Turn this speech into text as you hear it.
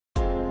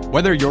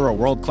Whether you're a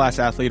world-class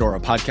athlete or a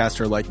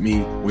podcaster like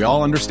me, we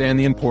all understand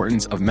the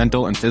importance of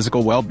mental and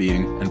physical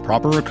well-being and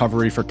proper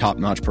recovery for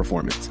top-notch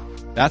performance.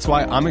 That's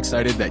why I'm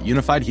excited that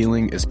Unified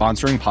Healing is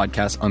sponsoring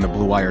podcasts on the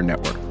Blue Wire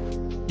Network.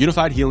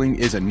 Unified Healing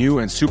is a new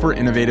and super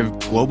innovative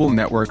global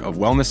network of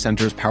wellness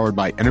centers powered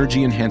by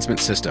Energy Enhancement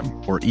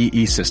System, or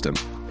EE System.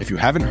 If you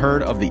haven't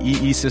heard of the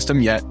EE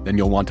System yet, then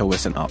you'll want to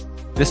listen up.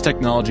 This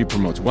technology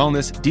promotes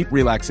wellness, deep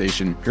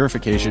relaxation,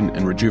 purification,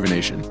 and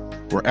rejuvenation.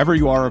 Wherever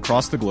you are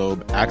across the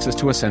globe, access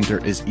to a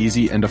center is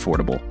easy and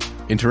affordable.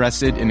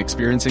 Interested in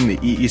experiencing the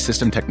EE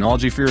System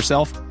technology for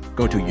yourself?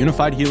 Go to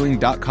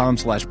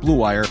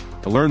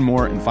unifiedhealing.com/bluewire to learn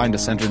more and find a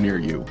center near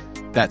you.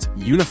 That's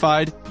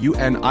unified,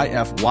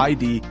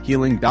 UNIFYD,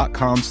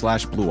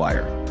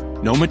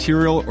 healing.com/bluewire. No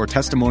material or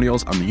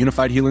testimonials on the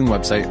Unified Healing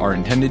website are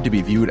intended to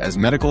be viewed as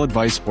medical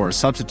advice or a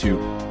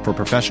substitute for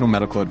professional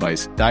medical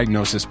advice,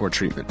 diagnosis, or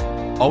treatment.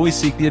 Always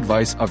seek the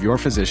advice of your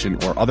physician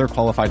or other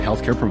qualified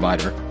healthcare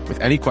provider with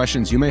any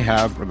questions you may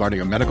have regarding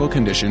a medical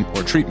condition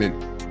or treatment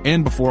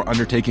and before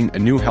undertaking a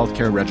new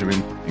healthcare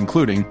regimen,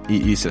 including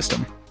EE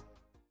System.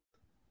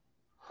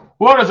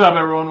 What is up,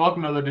 everyone?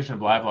 Welcome to another edition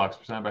of Live Locks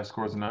presented by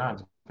Scores and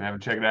Odds. If you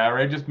haven't checked it out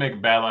already, just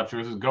make bad life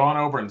choices. Go on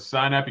over and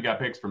sign up. You got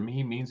picks from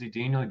me, Meansy,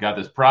 Daniel. You got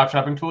this prop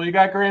shopping tool. You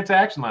got Grant's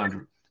Action Lounge,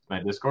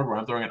 my Discord, where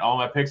I'm throwing in all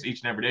my picks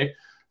each and every day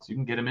so you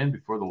can get them in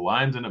before the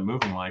lines end up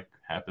moving, like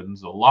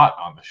happens a lot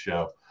on the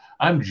show.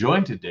 I'm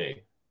joined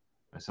today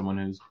by someone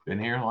who's been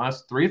here the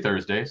last 3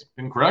 Thursdays,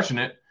 been crushing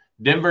it.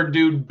 Denver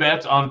Dude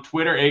Bets on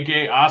Twitter,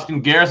 a.k.a.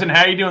 Austin Garrison.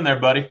 How you doing there,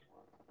 buddy?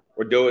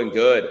 We're doing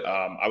good.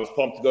 I was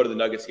pumped to go to the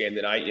Nuggets game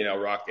tonight,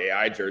 rock the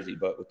AI jersey,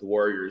 but with the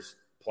Warriors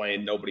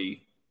playing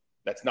nobody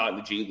that's not in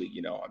the G League,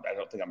 I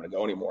don't think I'm going to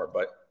go anymore,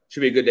 but it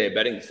should be a good day of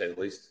betting to say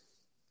the least.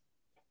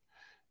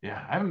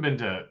 Yeah, I haven't been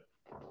to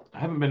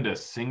a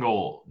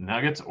single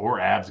Nuggets or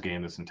Avs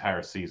game this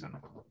entire season.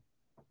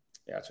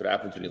 Yeah, that's what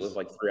happens when you live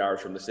like 3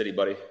 hours from the city,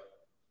 buddy.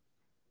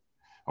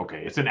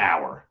 Okay, it's an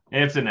hour.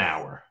 It's an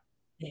hour.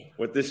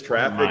 With this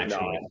traffic,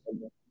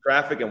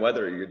 traffic and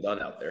weather, you're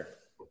done out there.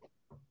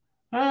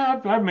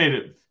 I've made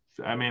it.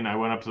 I mean, I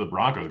went up to the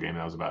Broncos game.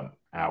 That was about an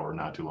hour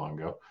not too long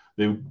ago.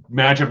 The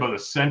matchup of the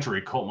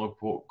century, Colt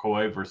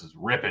McCoy versus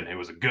Rippon. It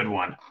was a good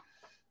one.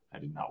 I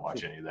did not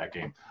watch any of that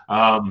game.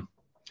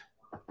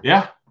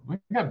 Yeah, we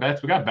got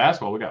bets. We got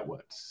basketball. We got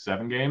what?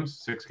 7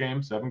 games? 6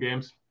 games? 7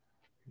 games?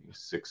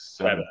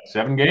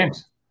 7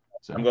 games.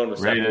 So I'm going with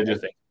 7. I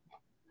think.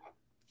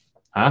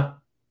 Huh?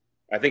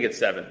 I think it's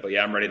 7, but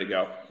yeah, I'm ready to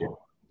go. Yeah.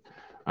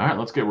 All right,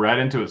 let's get right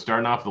into it.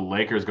 Starting off, the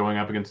Lakers going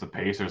up against the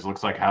Pacers.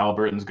 Looks like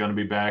Halliburton's going to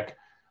be back.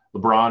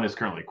 LeBron is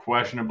currently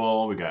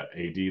questionable. We got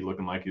AD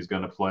looking like he's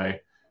going to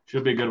play.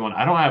 Should be a good one.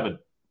 I don't have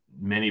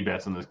many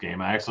bets in this game.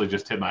 I actually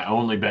just hit my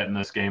only bet in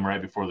this game right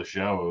before the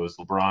show. It was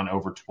LeBron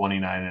over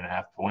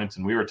 29.5 points,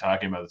 and we were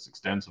talking about this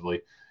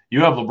extensively.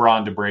 You have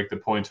LeBron to break the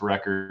points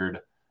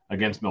record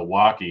against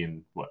Milwaukee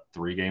in,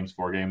 3 games,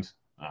 4 games?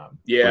 3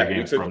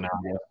 games from now.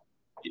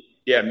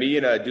 Yeah, me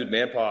and Dude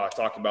Manpaw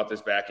talked about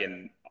this back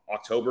in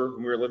October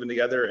when we were living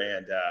together,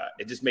 and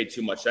it just made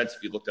too much sense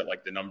if you looked at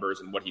like the numbers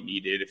and what he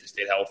needed if he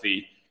stayed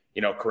healthy.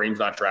 Kareem's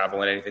not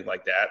traveling, anything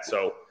like that.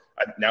 So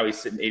now he's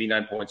sitting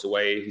 89 points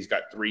away. He's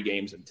got 3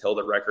 games until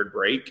the record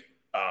break.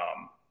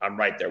 I'm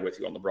right there with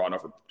you on LeBron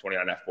over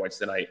 29.5 points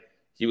tonight.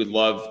 He would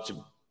love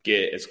to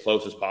get as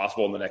close as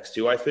possible in the next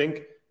 2, I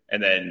think,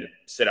 and then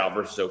sit out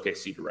versus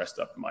OKC to rest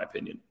up, in my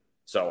opinion.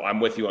 So I'm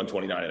with you on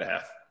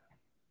 29.5.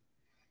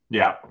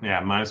 Yeah,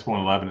 minus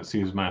 111. It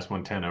seems minus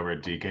 110 over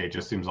at DK. It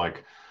just seems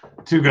like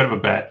too good of a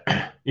bet.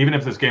 Even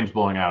if this game's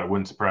blowing out, it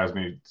wouldn't surprise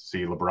me to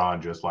see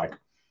LeBron just like,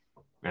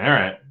 all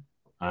right,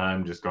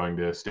 I'm just going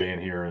to stay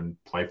in here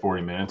and play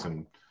 40 minutes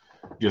and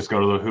just go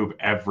to the hoop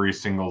every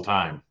single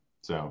time.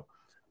 So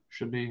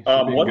should be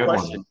a good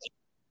question. One.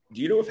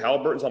 Do you know if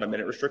Halliburton's on a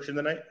minute restriction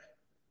tonight?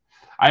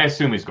 I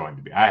assume he's going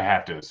to be. I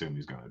have to assume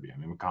he's going to be. I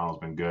mean, McConnell's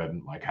been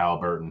good. Like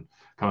Halliburton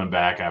coming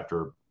back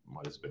after,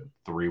 what has it been,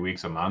 3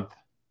 weeks, a month?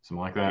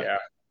 Something like that. Yeah,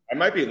 I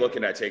might be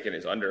looking at taking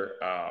his under.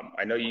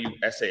 I know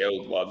SAO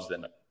loves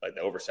the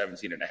over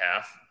 17.5.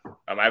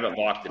 I haven't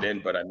locked it in,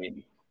 but I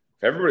mean,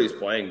 if everybody's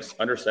playing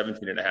under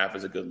 17.5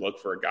 is a good look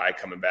for a guy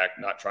coming back,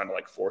 not trying to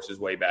force his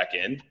way back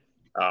in.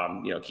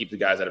 Keep the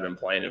guys that have been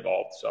playing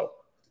involved. So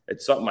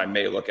it's something I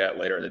may look at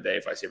later in the day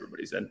if I see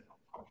everybody's in.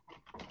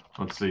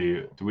 Let's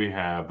see. Do we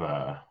have?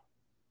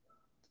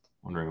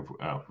 Wondering if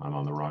I'm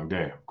on the wrong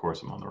day. Of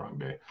course, I'm on the wrong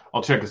day.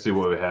 I'll check to see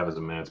what we have as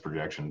a minutes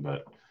projection,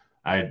 but.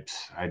 I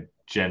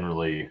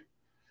generally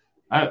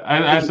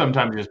I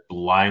sometimes just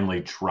blindly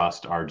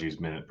trust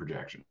RG's minute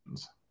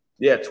projections.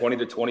 Yeah, 20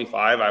 to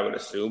 25, I would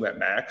assume at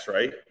max,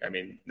 right? I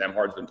mean,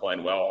 Nembhard's been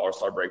playing well.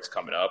 All-Star break's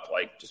coming up.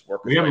 Just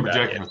work. We have a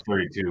projection for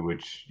 32,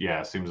 which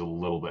seems a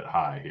little bit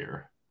high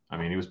here. I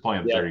mean, he was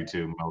playing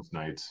 32 most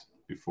nights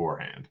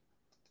beforehand.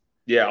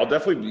 Yeah, I'll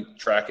definitely be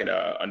tracking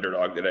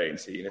Underdog today and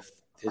seeing if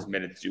his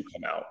minutes do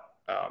come out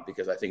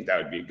because I think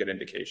that would be a good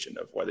indication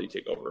of whether you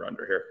take over or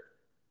under here.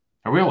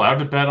 Are we allowed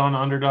to bet on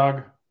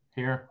Underdog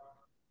here?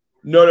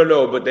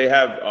 No. But they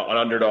have on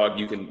Underdog.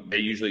 They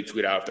usually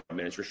tweet out after a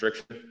minutes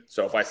restriction.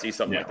 So if I see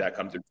something like that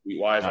come through tweet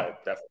wise, I'll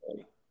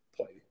definitely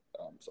play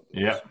something.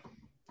 Yeah.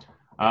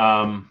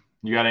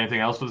 You got anything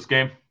else for this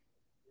game?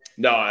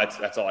 No,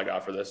 that's all I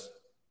got for this.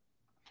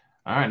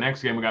 All right,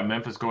 next game we got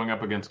Memphis going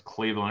up against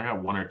Cleveland. I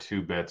got one or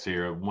two bets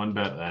here. One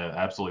bet that I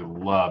absolutely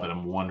love, and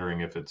I'm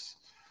wondering if it's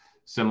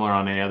similar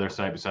on the other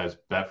side besides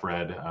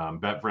Betfred.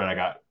 Betfred, I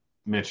got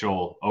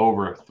Mitchell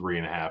over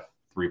 3.5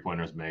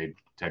 3-pointers made.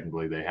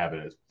 Technically, they have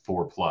it as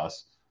 4+,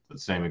 but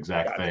same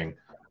exact thing.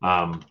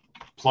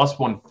 Plus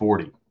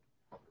 140.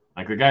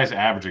 Like the guy's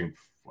averaging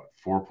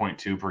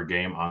 4.2 per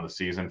game on the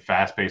season.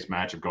 Fast-paced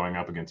matchup going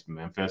up against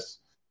Memphis.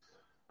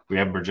 We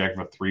have a projected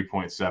for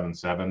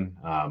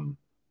 3.77.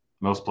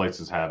 Most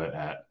places have it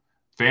at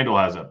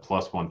FanDuel has it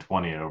plus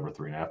 120 at over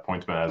 3.5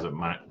 points, but has it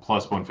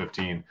plus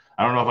 115.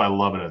 I don't know if I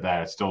love it at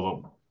that. I still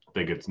don't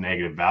think it's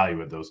negative value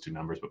at those two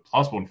numbers, but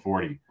plus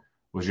 140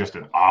 was just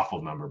an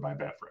awful number by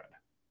Betfred.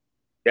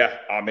 Yeah,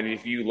 I mean,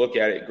 if you look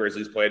at it,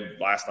 Grizzlies played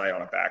last night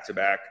on a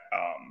back-to-back.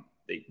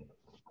 They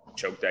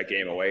choked that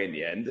game away in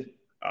the end.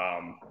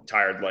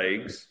 Tired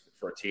legs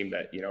for a team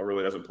that,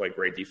 really doesn't play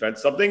great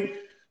defense. Something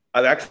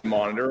I'm actually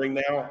monitoring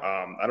now.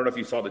 I don't know if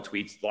you saw the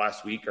tweets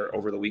last week or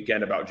over the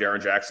weekend about Jaren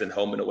Jackson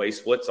home and away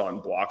splits on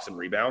blocks and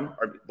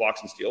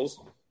steals.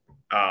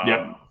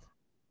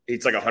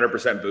 It's like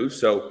 100%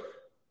 boost. So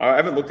I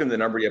haven't looked into the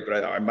number yet,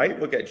 but I might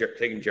look at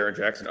taking Jaren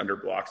Jackson under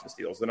blocks and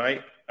steals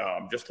tonight,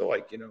 just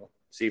to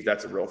see if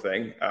that's a real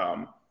thing.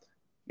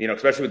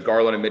 Especially with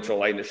Garland and Mitchell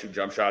lighting to shoot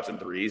jump shots and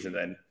threes, and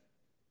then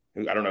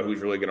I don't know who's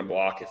really going to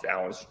block if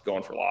Allen's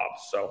going for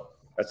lobs. So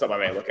that's something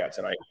I may look at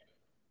tonight.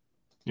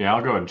 Yeah,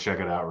 I'll go ahead and check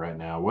it out right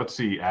now. What's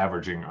he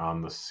averaging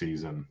on the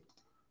season?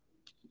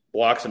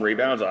 Blocks and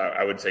rebounds,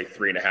 I would say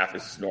 3.5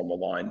 is his normal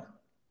line.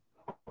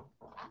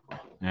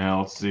 Yeah,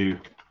 let's see.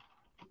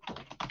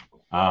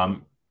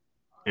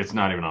 It's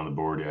not even on the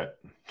board yet.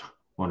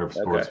 Wonder if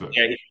sports.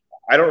 Okay. Yeah,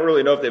 I don't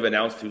really know if they've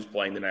announced who's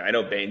playing tonight. I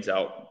know Bane's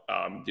out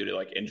due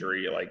to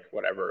injury,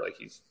 whatever,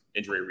 he's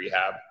injury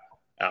rehab.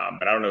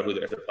 But I don't know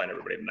if they're playing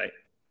everybody tonight.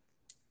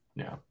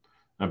 Yeah.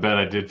 I bet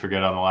I did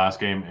forget on the last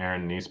game,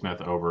 Aaron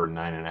Nesmith over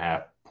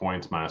 9.5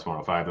 points, minus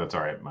 105. That's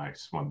all right,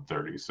 minus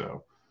 130.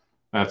 So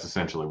that's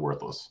essentially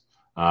worthless.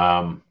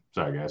 Sorry,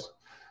 guys.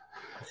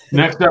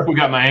 Next up, we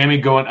got Miami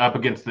going up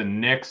against the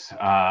Knicks.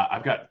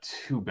 I've got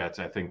two bets,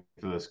 I think,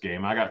 for this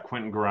game. I got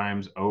Quentin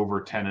Grimes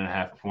over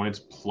 10.5 points,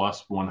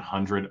 plus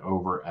 100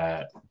 over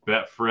at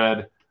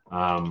Betfred.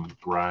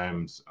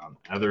 Grimes on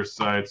other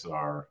sites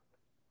are...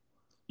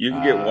 You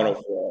can get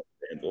 104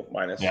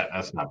 minus. Yeah,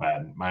 that's not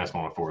bad. Minus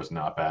 104 is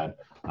not bad.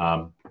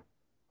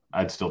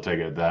 I'd still take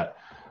it at that.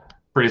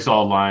 Pretty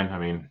solid line. I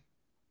mean,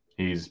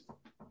 he's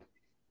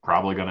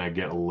probably going to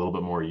get a little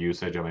bit more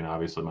usage. I mean,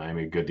 obviously,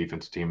 Miami, good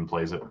defensive team,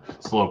 plays at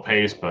slow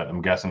pace, but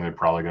I'm guessing they're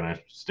probably going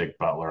to stick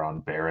Butler on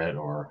Barrett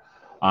or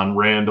on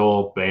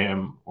Randall,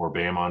 Bam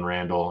on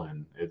Randall,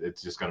 and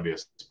it's just going to be a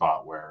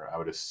spot where I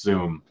would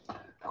assume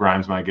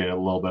Grimes might get a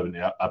little bit of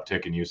an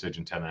uptick in usage,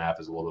 and 10.5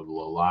 is a little bit of a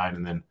low line.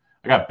 And then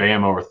I got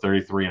Bam over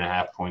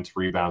 33.5 points,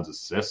 rebounds,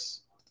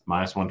 assists,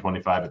 minus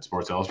 125 at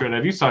Sports Illustrated.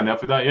 Have you signed up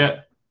for that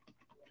yet?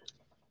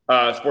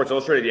 Sports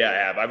Illustrated, yeah, I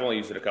have. I've only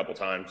used it a couple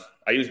times.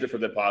 I used it for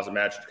the deposit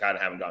match. Kind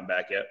of haven't gone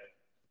back yet.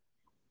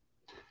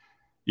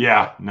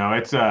 Yeah, no,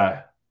 it's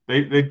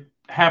they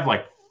have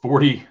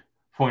 40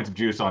 points of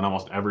juice on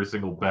almost every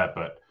single bet,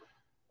 but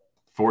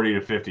 40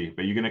 to 50.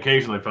 But you can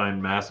occasionally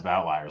find massive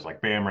outliers,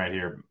 like Bam right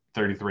here,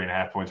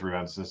 33.5 points,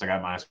 rebounds, assists. I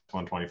got minus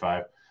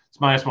 125. It's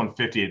minus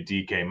 150 at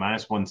DK,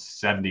 minus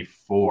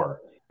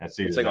 174 at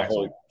Caesars. It's like a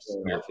whole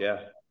yeah.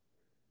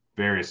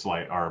 Very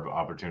slight arb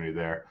opportunity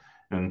there.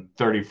 And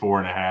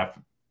 34.5,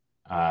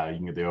 you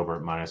can get the over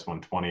at minus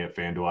 120 at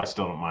FanDuel. I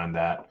still don't mind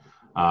that.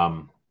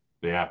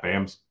 Yeah,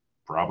 Bam's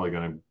probably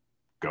going to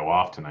go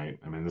off tonight.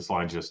 I mean, this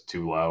line's just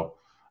too low.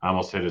 I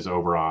almost hit his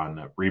over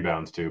on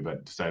rebounds too,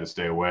 but decided to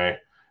stay away.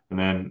 And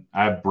then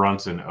I have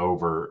Brunson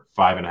over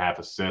 5.5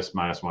 assists,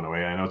 minus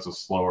 108. I know it's a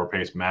slower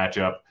paced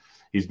matchup.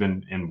 He's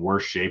been in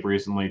worse shape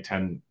recently.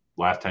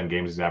 Last 10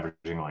 games, he's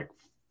averaging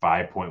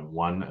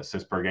 5.1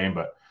 assists per game,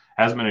 but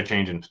hasn't been a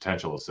change in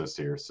potential assists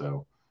here.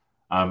 So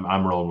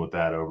I'm rolling with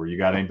that over. You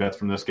got any bets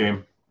from this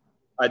game?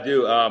 I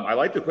do. I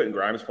like the Quentin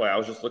Grimes play. I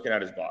was just looking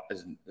at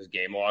his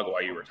game log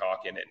while you were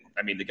talking. And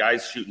I mean, the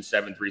guy's shooting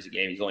 7 threes a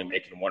game. He's only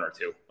making 1 or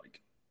 2.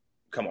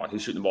 Come on.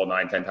 He's shooting the ball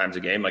 9-10 times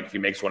a game. If he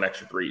makes 1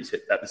 extra three,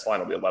 this line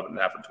will be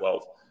 11.5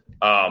 or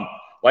 12.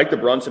 Like the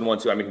Brunson one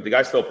too. I mean, the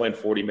guy's still playing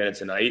 40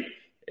 minutes a night.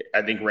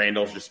 I think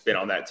Randall's just been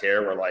on that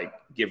tear where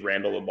give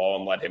Randall the ball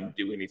and let him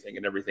do anything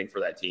and everything for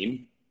that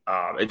team.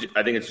 I think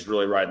it's just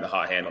really riding the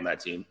hot hand on that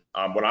team.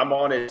 What I'm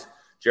on is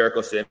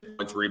Jericho Sims,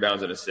 points,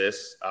 rebounds, and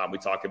assists. We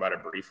talked about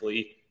it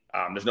briefly.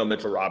 There's no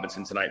Mitchell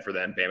Robinson tonight for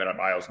them. Bam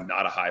Adebayo's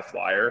not a high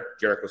flyer.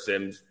 Jericho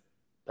Sims,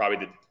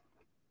 probably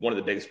one of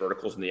the biggest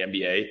verticals in the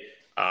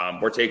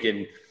NBA. We're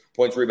taking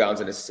points,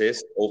 rebounds, and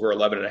assists over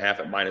 11.5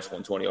 at minus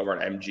 120 over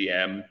on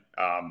MGM.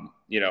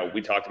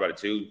 We talked about it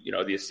too.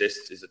 The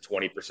assist is a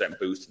 20%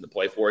 boost in the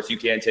play for us. You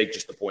can take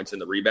just the points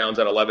and the rebounds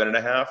at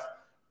 11.5.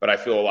 but I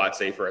feel a lot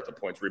safer at the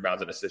points,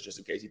 rebounds, and assists just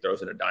in case he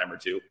throws in a dime or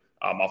two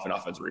off an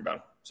offensive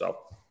rebound. So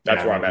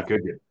that's where I'm at.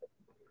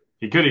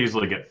 He could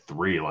easily get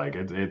 3. Like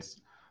that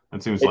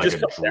seems like a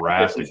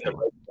drastic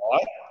difference.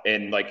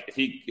 And like if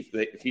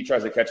he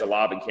tries to catch a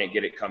lob and can't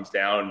get it, comes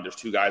down, and there's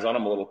 2 guys on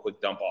him, a little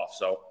quick dump off.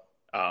 So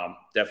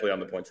definitely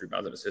on the points,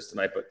 rebounds, and assists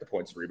tonight, but the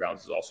points and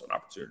rebounds is also an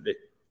opportunity.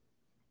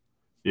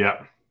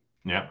 Yeah.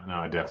 No,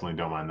 I definitely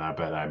don't mind that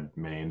bet. I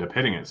may end up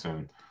hitting it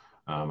soon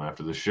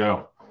after the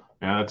show.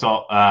 Yeah, that's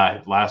all.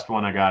 Last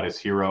one I got is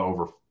Hero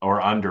over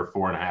or under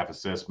 4.5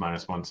 assists,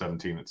 minus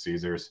 117 at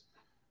Caesars.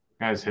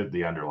 Guys hit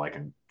the under like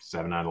in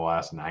 7 out of the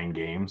last 9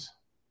 games.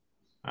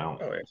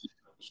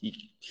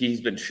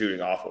 He's been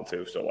shooting awful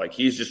too. So like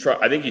he's just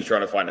I think he's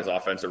trying to find his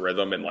offensive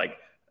rhythm, and like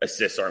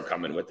assists aren't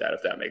coming with that,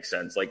 if that makes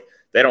sense. Like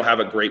they don't have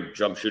a great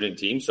jump shooting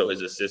team, so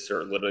his assists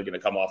are literally going to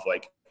come off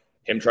like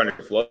him trying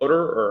to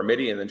floater or a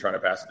midi and then trying to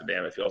pass it to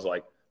Bam, it feels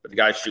like. But the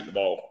guy's shooting the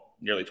ball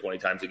nearly 20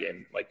 times a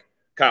game. Like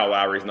Kyle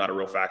Lowry's not a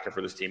real factor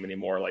for this team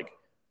anymore. Like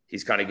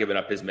he's kind of given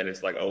up his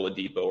minutes like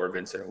Oladipo or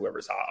Vincent or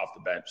whoever's hot off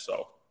the bench.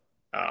 So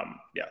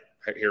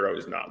Hero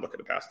is not looking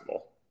to pass the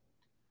ball.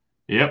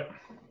 Yep.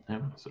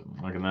 So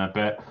looking at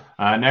that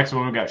bet. Next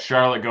one, we got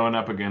Charlotte going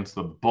up against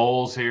the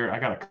Bulls here. I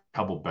got a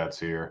couple bets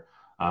here.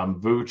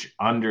 Vooch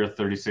under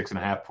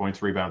 36.5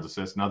 points, rebounds,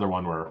 assists. Another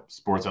one where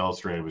Sports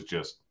Illustrated was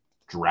just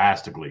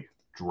drastically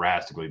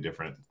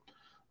different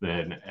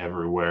than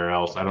everywhere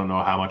else. I don't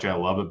know how much I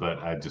love it, but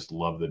I just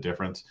love the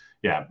difference.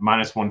 Yeah,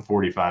 minus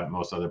 145 at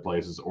most other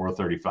places, or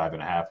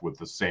 35.5 with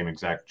the same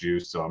exact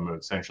juice. So I'm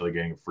essentially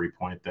getting a free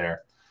point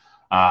there.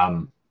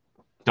 Don't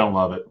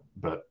love it,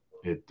 but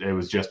it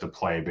was just a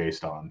play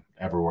based on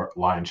everywhere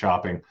line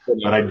shopping.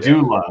 But I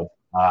do love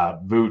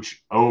Vooch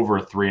over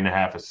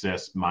 3.5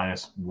 assists,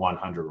 minus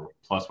 100 or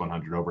plus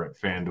 100 over at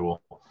FanDuel.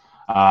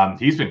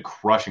 He's been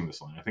crushing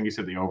this line. I think he's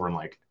hit the over in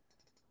like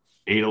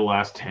 8 of the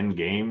last 10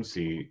 games.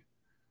 In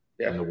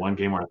the one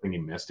game where I think he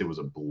missed, it was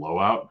a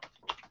blowout.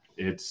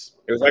 It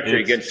was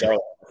actually against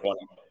Charlotte.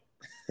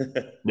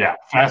 Yeah,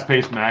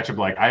 fast-paced matchup.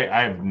 Like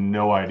I have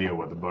no idea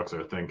what the books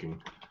are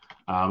thinking.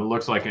 It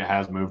looks like it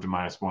has moved to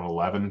minus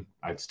 111.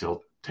 I'd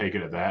still take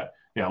it at that.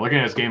 Yeah, looking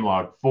at his game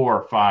log,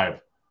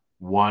 4-5-1,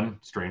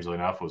 strangely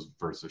enough, was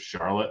versus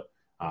Charlotte,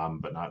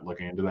 but not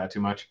looking into that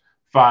too much.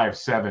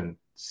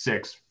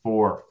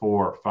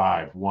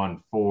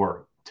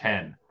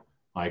 5-7-6-4-4-5-1-4-10.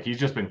 Like he's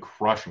just been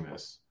crushing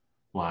this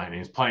line.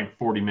 He's playing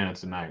 40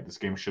 minutes a night. This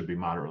game should be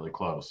moderately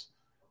close.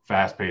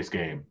 Fast-paced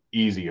game,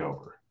 easy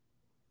over.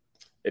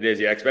 It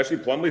is, yeah. Especially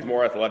Plumlee's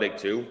more athletic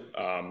too.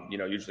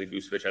 Usually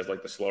Vucevic has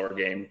like the slower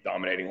game,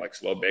 dominating like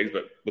slow bigs,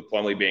 but with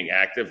Plumlee being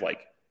active,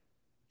 like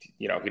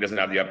he doesn't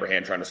have the upper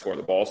hand trying to score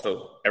the ball.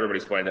 So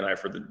everybody's playing tonight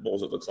for the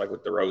Bulls. It looks like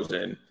with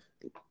DeRozan,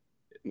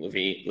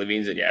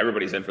 Levine's, and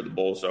everybody's in for the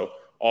Bulls. So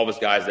all of his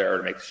guys there are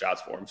to make the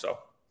shots for him. So,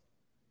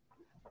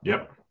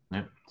 yep,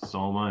 it's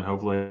all mine.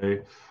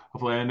 Hopefully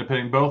I end up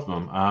hitting both of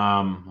them.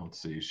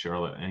 Let's see,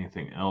 Charlotte.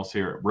 Anything else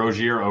here?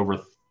 Rozier over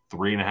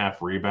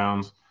 3.5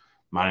 rebounds.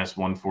 Minus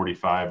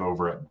 145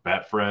 over at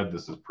Betfred.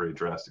 This is a pretty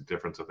drastic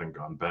difference, I think,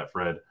 on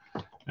Betfred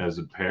as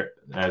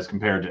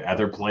compared to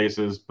other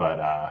places.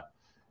 But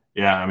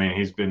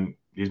he's been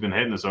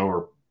hitting this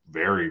over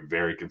very,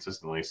 very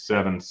consistently.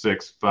 7,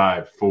 6,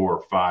 5,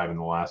 4, 5 in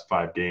the last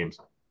 5 games.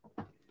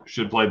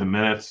 Should play the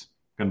minutes.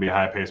 Going to be a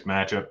high-paced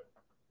matchup.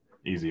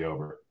 Easy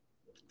over.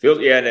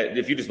 And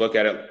if you just look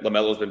at it,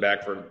 LaMelo's been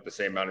back for the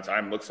same amount of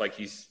time. Looks like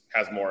has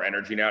more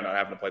energy now, not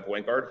having to play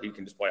point guard. He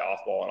can just play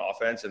off ball on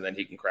offense, and then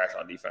he can crash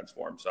on defense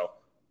for him. So,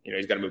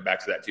 he's got to move back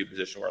to that 2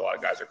 position where a lot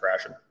of guys are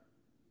crashing.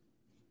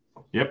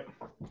 Yep.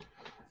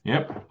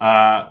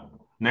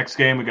 Next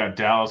game, we got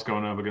Dallas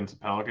going up against the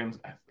Pelicans.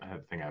 I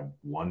think I have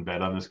one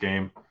bet on this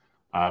game.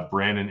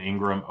 Brandon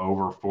Ingram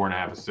over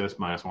 4.5 assists,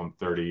 minus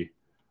 130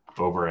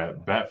 over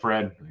at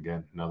Betfred.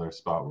 Again, another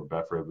spot where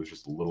Betfred was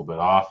just a little bit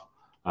off.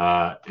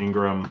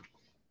 Ingram,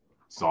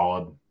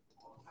 solid,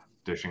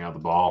 dishing out the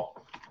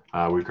ball.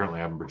 We currently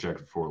have him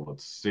projected for,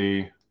 let's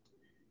see,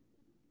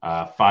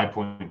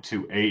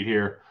 5.28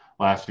 here.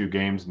 Last few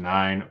games,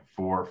 9,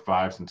 4,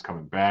 5 since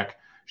coming back.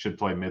 Should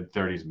play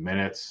mid-30s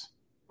minutes.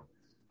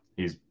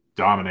 He's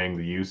dominating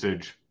the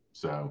usage.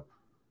 So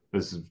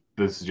this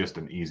is just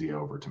an easy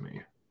over to me.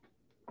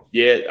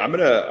 Yeah, I'm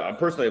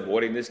personally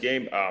avoiding this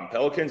game.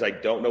 Pelicans, I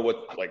don't know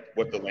what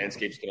the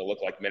landscape's going to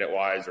look like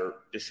minute-wise or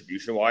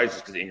distribution-wise,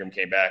 just because Ingram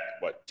came back,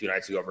 2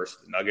 nights ago versus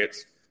the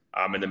Nuggets.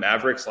 And the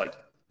Mavericks,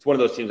 it's one of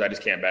those teams I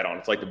just can't bet on.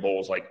 It's like the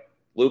Bulls.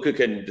 Luka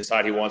can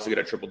decide he wants to get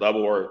a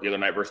triple-double, or the other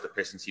night versus the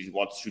Pistons, he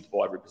wants to shoot the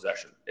ball every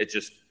possession. It's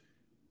just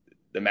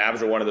the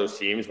Mavs are one of those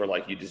teams where,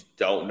 you just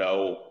don't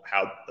know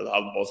how the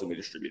ball's going to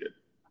be distributed.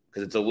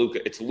 Because it's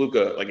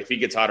Luka. If he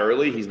gets hot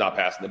early, he's not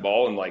passing the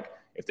ball, and,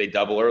 if they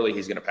double early,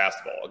 he's going to pass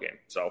the ball again.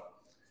 So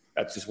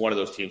that's just one of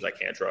those teams I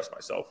can't trust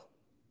myself.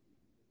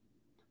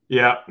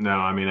 Yeah, no,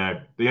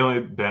 the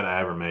only bet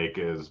I ever make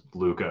is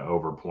Luka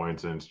over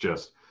points, and it's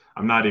just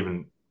I'm not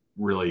even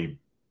really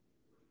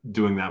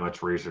doing that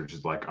much research.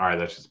 It's all right,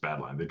 that's just a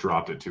bad line. They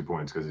dropped it 2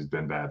 points because he's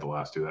been bad the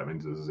last 2. That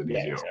means this is an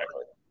easy over.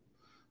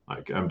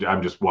 Like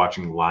I'm just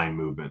watching line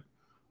movement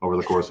over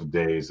the course of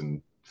days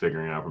and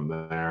figuring out from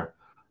there.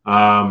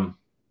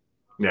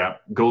 Yeah,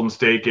 Golden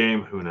State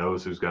game. Who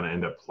knows who's going to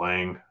end up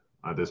playing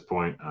at this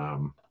point?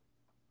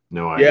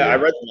 No idea. Yeah, I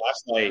read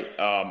last night.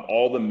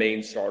 All the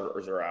main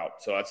starters are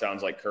out, so that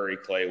sounds like Curry,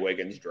 Clay,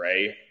 Wiggins,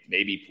 Dre,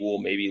 maybe Poole,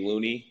 maybe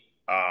Looney.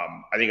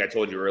 I think I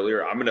told you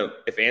earlier. I'm gonna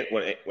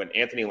when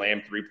Anthony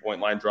Lamb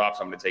 3-point line drops,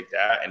 I'm gonna take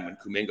that, and when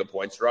Kuminga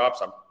points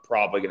drops, I'm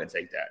probably gonna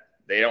take that.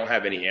 They don't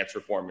have any answer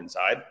for him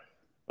inside.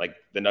 Like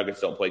the Nuggets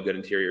don't play good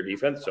interior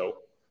defense, so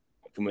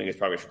Kuminga's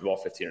probably shoot the ball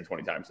 15 or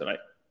 20 times tonight.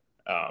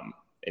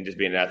 And just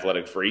being an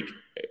athletic freak,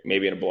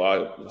 maybe in a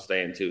blowout, will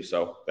stay in too.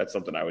 So that's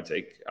something I would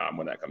take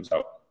when that comes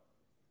out.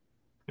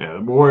 Yeah,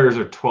 the Warriors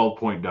are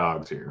 12-point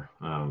dogs here.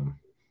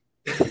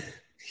 Yeah,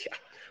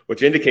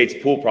 which indicates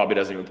Poole probably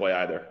doesn't even play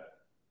either.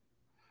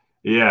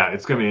 Yeah,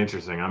 it's going to be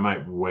interesting. I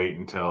might wait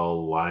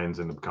until lines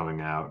end up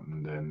coming out,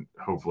 and then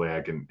hopefully I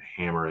can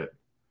hammer it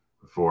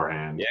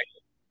beforehand. Yeah,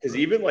 because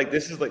even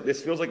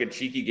this feels like a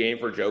cheeky game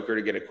for Joker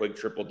to get a quick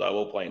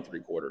triple-double playing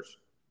 3 quarters.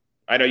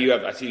 I know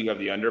I see you have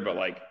the under, but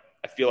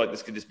I feel like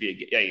this could just be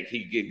he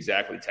could get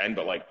exactly 10,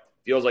 but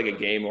feels like a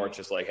game where it's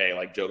just hey,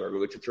 Joker, go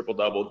get your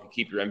triple-double,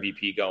 keep your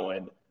MVP going,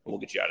 and we'll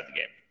get you out of the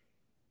game.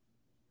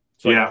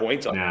 So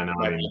points on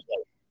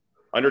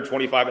under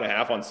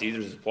 25.5 on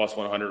Caesars is plus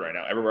 100 right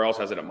now. Everywhere else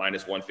has it at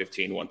minus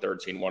 115,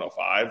 113,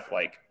 105.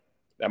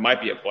 That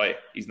might be a play.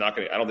 He's not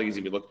going to – I don't think he's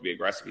going to be looking to be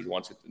aggressive. He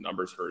wants to get the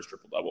numbers for his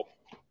triple-double.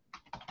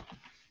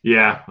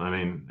 Yeah,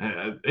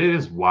 it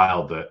is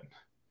wild that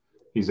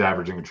he's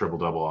averaging a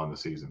triple-double on the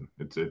season.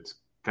 It's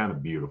kind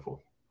of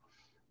beautiful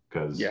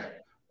because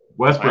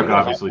Westbrook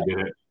obviously did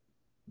it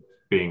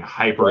being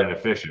hyper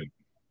inefficient.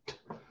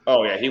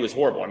 Oh, yeah, he was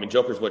horrible.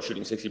 Joker's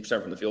shooting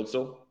 60% from the field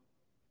still?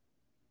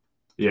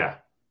 Yeah.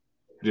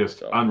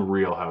 Just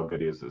unreal how good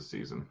he is this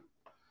season.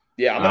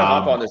 Yeah, I'm going to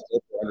hop on this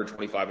under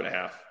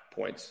 25.5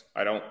 points.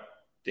 I don't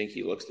think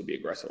he looks to be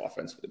aggressive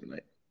offensively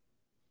tonight.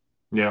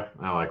 Yeah,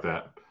 I like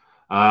that.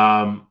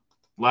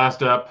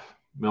 Last up,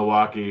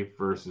 Milwaukee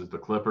versus the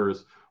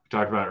Clippers. We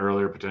talked about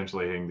earlier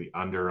potentially hitting the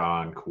under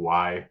on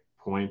Kawhi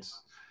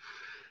points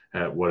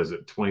at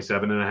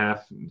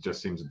 27.5. It just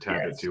seems a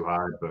tad bit too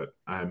hard, but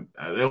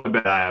the only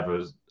bet I have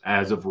is,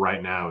 as of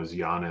right now, is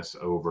Giannis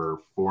over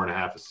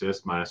 4.5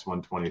 assists, minus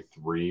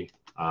 123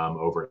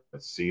 over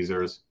at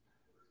Caesars.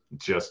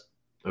 Just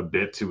a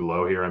bit too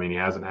low here. He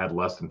hasn't had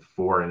less than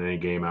 4 in any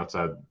game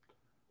outside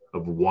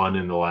of 1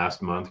 in the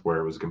last month where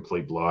it was a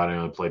complete blowout. I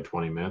only played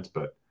 20 minutes,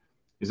 but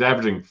he's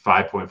averaging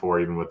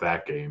 5.4 even with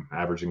that game,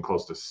 averaging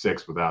close to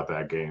 6 without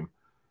that game.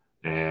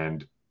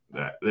 And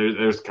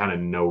there's kind of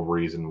no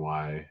reason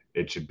why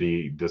it should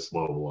be this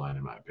low of a line,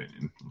 in my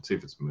opinion. Let's see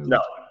if it's moved.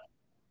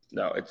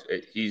 No,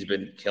 he's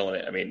been killing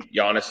it.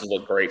 Giannis has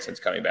looked great since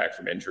coming back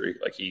from injury.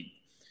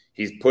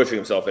 He's pushing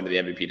himself into the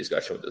MVP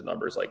discussion with his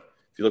numbers. If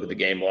you look at the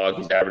game log,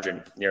 he's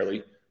averaging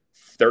nearly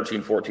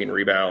 13, 14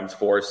 rebounds,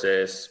 4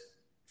 assists,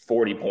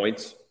 40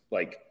 points.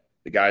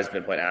 The guy's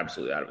been playing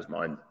absolutely out of his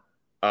mind.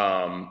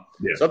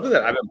 Something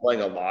that I've been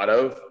playing a lot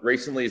of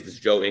recently is this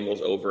Joe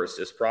Ingles over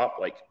assist prop.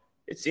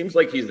 It seems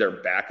like he's their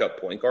backup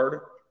point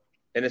guard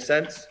in a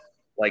sense.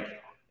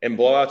 In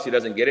blowouts, he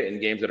doesn't get it. In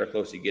games that are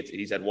close, he gets it.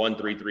 He's had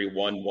 1-3-3,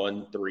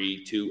 1-1-3,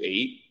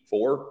 2-8,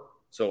 4.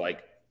 So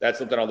that's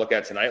something I'll look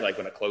at tonight.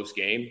 In a close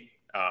game,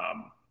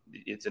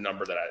 it's a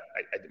number that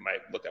I might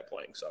look at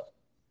playing. So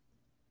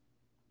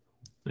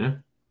yeah,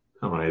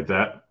 I might hit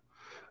that.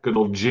 Good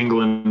old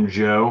jingling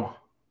Joe.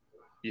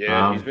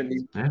 Yeah, he's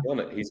killing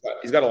it.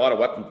 He's got a lot of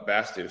weapons to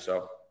pass to.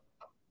 So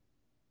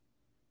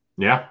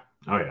yeah,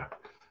 oh yeah.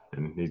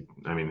 And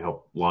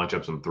he'll launch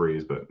up some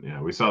threes, but yeah,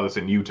 we saw this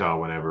in Utah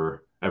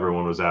whenever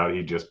everyone was out.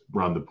 He'd just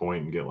run the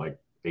point and get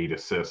 8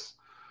 assists.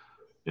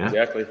 Yeah,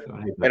 exactly.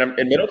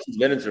 And Middleton's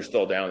minutes are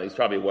still down. He's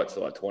probably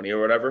still at 20 or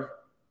whatever.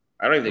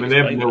 I don't even think they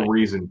have no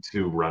reason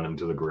to run him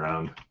to the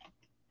ground.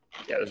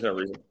 Yeah, there's no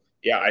reason.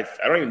 Yeah, I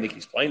don't even think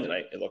he's playing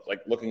tonight. It looked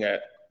looking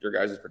at your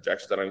guys'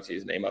 projections, I don't even see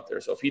his name up there.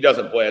 So if he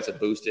doesn't play, that's a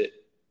boost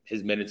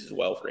his minutes as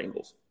well for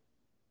Ingles.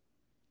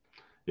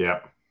 Yeah.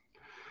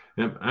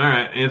 Yep. All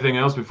right. Anything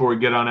else before we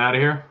get on out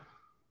of here?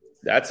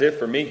 That's it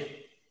for me.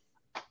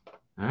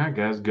 All right,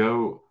 guys.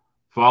 Go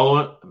follow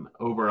it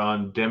over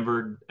on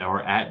Denver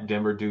or at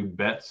Denver Dude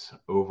Bets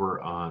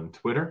over on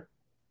Twitter.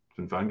 It's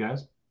been fun,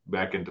 guys.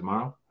 Back in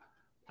tomorrow.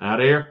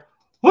 Out of here.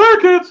 Later,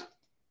 kids.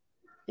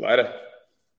 Later.